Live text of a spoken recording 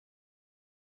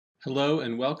Hello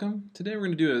and welcome. Today we're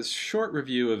going to do a short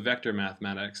review of vector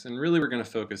mathematics, and really we're going to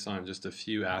focus on just a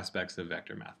few aspects of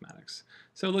vector mathematics.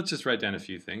 So let's just write down a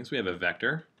few things. We have a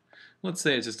vector. Let's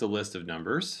say it's just a list of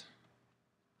numbers.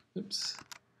 Oops,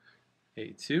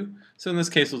 A2. So in this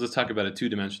case we'll just talk about a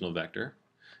two-dimensional vector.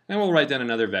 And we'll write down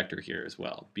another vector here as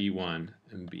well, B1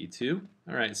 and B2.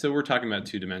 All right, so we're talking about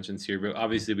two dimensions here, but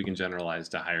obviously we can generalize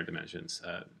to higher dimensions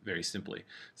very simply.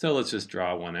 So let's just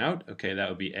draw one out. Okay, that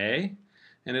would be A.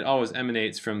 And it always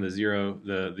emanates from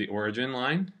the origin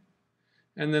line,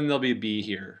 and then there'll be B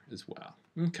here as well.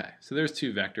 Okay, so there's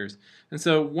two vectors, and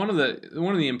so one of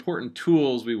the important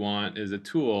tools we want is a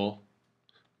tool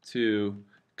to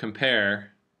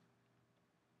compare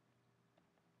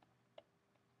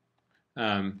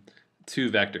two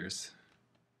vectors.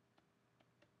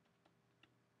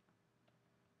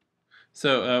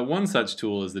 So one such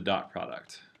tool is the dot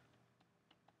product.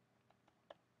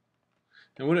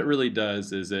 And what it really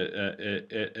does is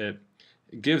it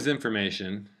gives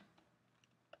information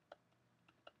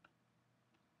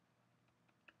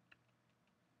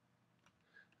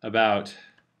about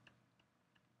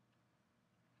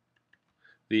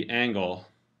the angle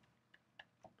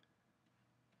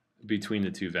between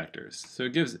the two vectors. So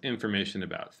it gives information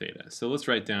about theta. So let's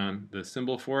write down the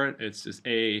symbol for it. It's just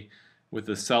A with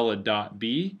a solid dot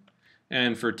B.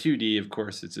 And for 2D, of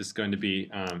course, it's just going to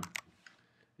be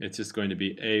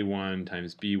A1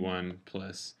 times B1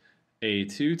 plus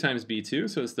A2 times B2.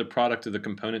 So it's the product of the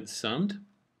components summed.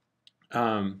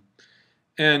 And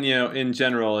in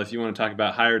general, if you want to talk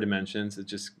about higher dimensions,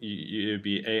 it would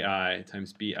be AI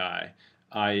times BI.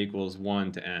 I equals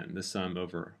 1 to n, the sum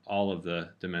over all of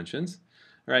the dimensions.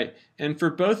 All right, and for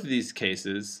both of these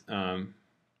cases,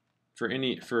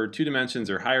 for two dimensions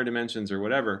or higher dimensions or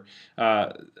whatever,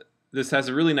 this has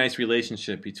a really nice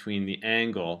relationship between the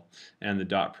angle and the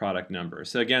dot product number.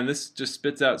 So again, this just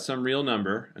spits out some real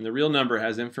number, and the real number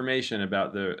has information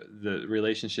about the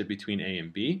relationship between A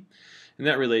and B. And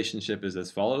that relationship is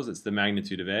as follows. It's the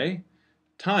magnitude of A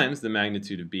times the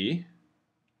magnitude of B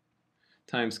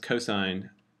times cosine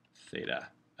theta.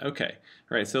 Okay,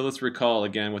 all right, so let's recall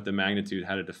again with the magnitude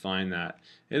how to define that.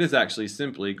 It is actually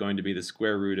simply going to be the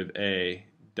square root of A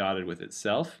dotted with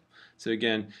itself. So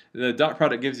again, the dot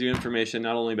product gives you information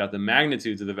not only about the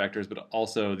magnitudes of the vectors, but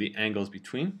also the angles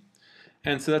between.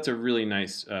 And so that's a really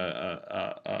nice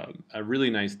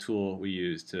tool we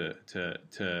use to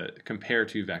compare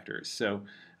two vectors. So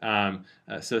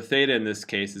so theta in this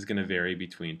case is going to vary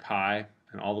between pi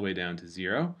and all the way down to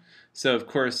 0. So of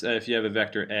course, if you have a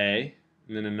vector A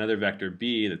and then another vector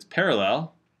B that's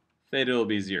parallel, theta will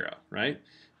be 0, right?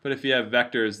 But if you have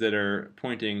vectors that are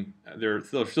pointing, they're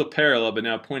still parallel, but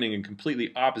now pointing in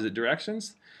completely opposite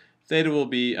directions, theta will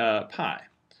be pi,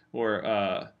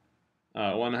 or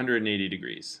 180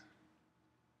 degrees.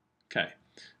 Okay,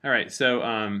 all right.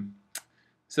 So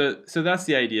so that's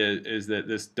the idea, is that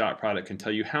this dot product can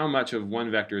tell you how much of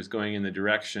one vector is going in the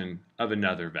direction of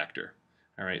another vector.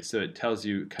 All right, so it tells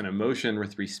you kind of motion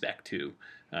with respect to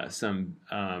some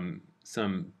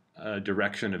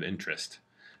direction of interest.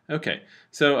 Okay,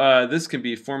 so this can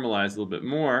be formalized a little bit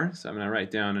more. So I'm going to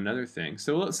write down another thing.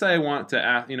 So let's say I want to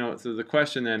ask, so the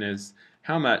question then is,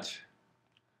 how much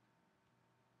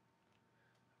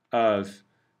of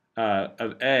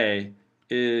A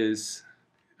is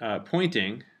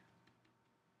pointing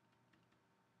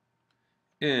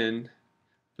in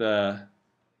the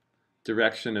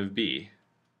direction of B.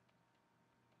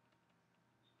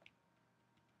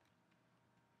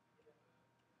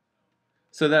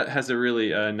 So that has a really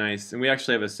nice, and we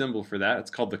actually have a symbol for that. It's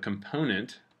called the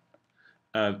component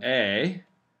of A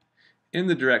in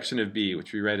the direction of B,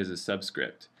 which we write as a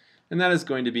subscript. And that is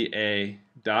going to be A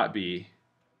dot B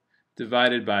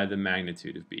divided by the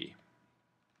magnitude of B.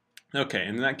 Okay,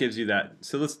 and that gives you that.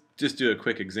 So let's just do a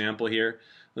quick example here.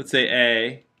 Let's say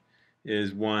A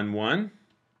is 1, 1,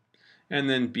 and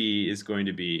then B is going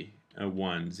to be a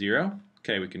 1, 0.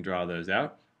 Okay, we can draw those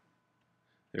out.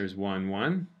 There's 1,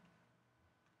 1,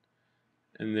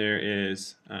 and there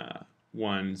is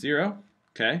 1, 0.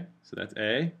 Okay, so that's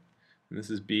A, and this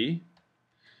is B.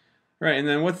 Right, and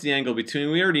then what's the angle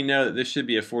between? We already know that this should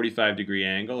be a 45-degree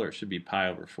angle, or it should be pi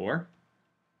over 4.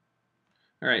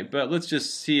 All right, but let's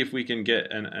just see if we can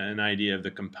get an idea of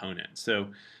the component. So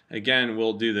again,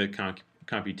 we'll do the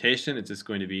computation. It's just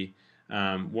going to be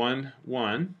 1,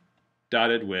 1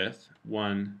 dotted with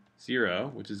 1,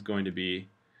 0, which is going to be,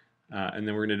 and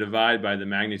then we're going to divide by the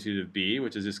magnitude of B,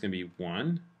 which is just going to be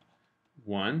 1,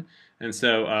 1. And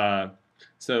so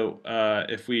So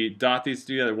if we dot these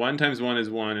together, 1 times 1 is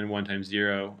 1, and 1 times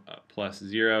 0 plus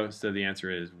 0, so the answer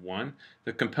is 1.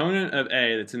 The component of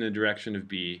A that's in the direction of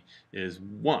B is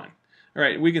 1. All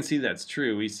right, we can see that's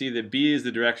true. We see that B is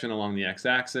the direction along the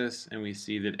x-axis, and we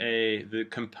see that A, the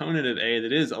component of A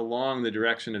that is along the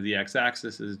direction of the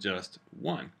x-axis, is just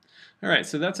 1. All right,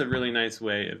 so that's a really nice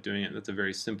way of doing it. That's a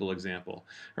very simple example.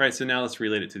 All right, so now let's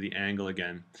relate it to the angle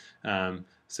again.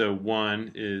 So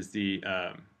 1 is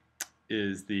the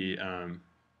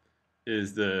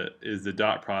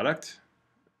dot product.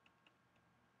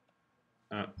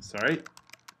 Sorry,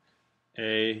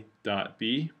 A dot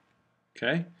B.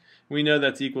 Okay, we know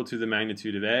that's equal to the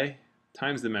magnitude of A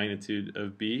times the magnitude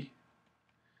of B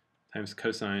times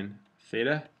cosine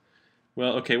theta.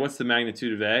 Well, okay, what's the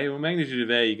magnitude of A? Well, magnitude of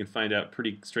A you can find out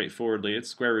pretty straightforwardly. It's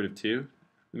square root of 2.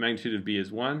 The magnitude of B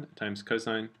is 1 times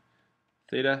cosine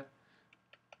theta.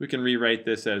 We can rewrite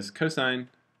this as cosine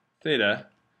theta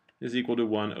is equal to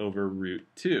 1 over root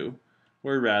 2,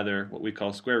 or rather what we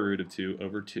call square root of 2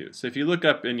 over 2. So if you look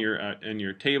up in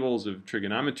your tables of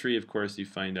trigonometry, of course, you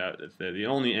find out that the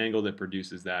only angle that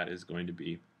produces that is going to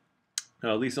be,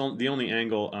 at least the only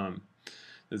angle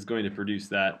that's going to produce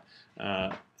that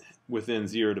within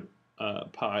 0 to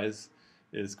pi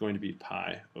is going to be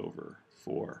pi over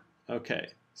 4. Okay,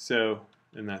 so,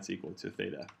 and that's equal to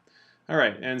theta. All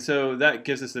right, and so that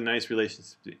gives us a nice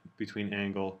relationship between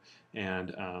angle and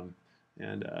a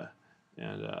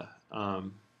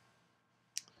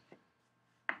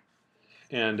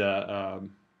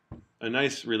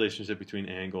nice relationship between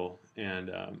angle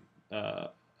and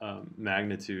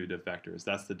magnitude of vectors.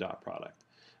 That's the dot product.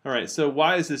 All right, so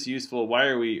why is this useful? Why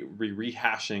are we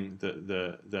rehashing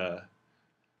the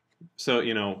so,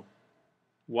 you know,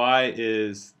 why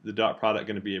is the dot product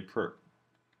going to be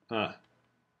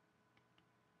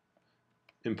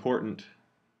important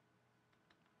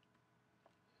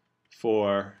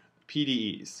for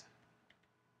PDEs?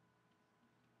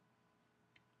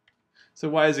 So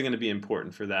why is it going to be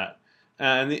important for that?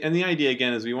 And the idea,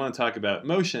 again, is we want to talk about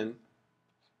motion.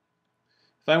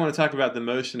 If I want to talk about the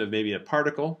motion of maybe a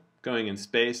particle going in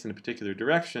space in a particular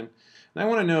direction, and I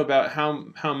want to know about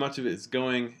how much of it is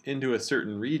going into a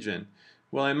certain region,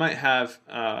 well, I might have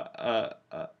a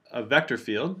vector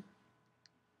field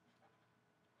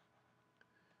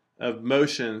of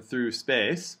motion through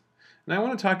space. And I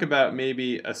want to talk about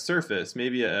maybe a surface,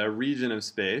 maybe a region of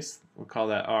space, we'll call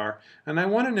that R, and I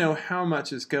want to know how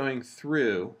much is going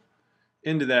through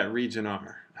into that region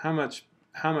R, how much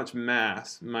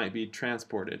mass might be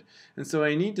transported. And so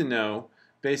I need to know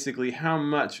basically how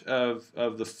much of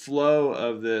the flow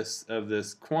of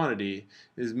this quantity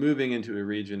is moving into a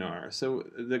region R. So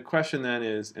the question then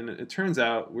is, and it turns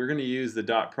out we're going to use the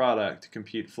dot product to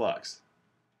compute flux.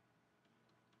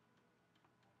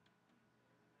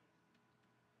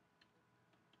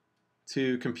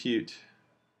 To compute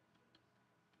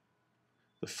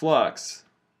the flux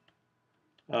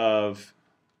of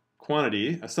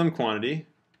quantity, some quantity,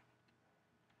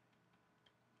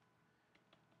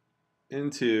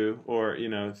 into, or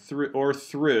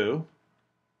through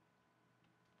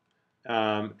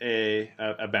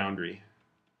a boundary.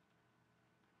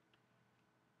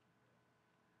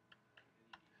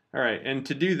 All right, and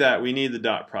to do that we need the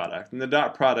dot product. And the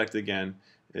dot product, again,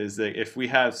 is that if we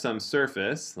have some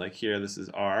surface, like here this is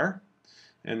R,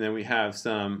 and then we have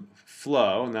some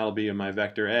flow, and that'll be my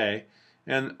vector A,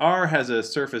 and R has a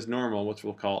surface normal, which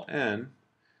we'll call N,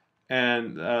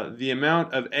 and the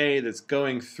amount of A that's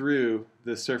going through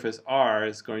the surface R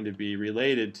is going to be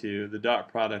related to the dot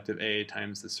product of A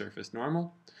times the surface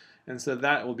normal. And so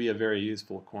that will be a very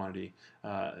useful quantity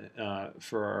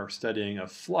for our studying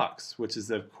of flux, which is,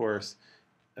 of course,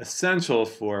 essential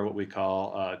for what we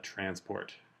call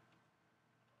transport.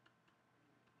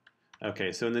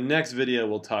 Okay, so in the next video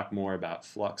we'll talk more about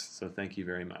flux, so thank you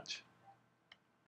very much.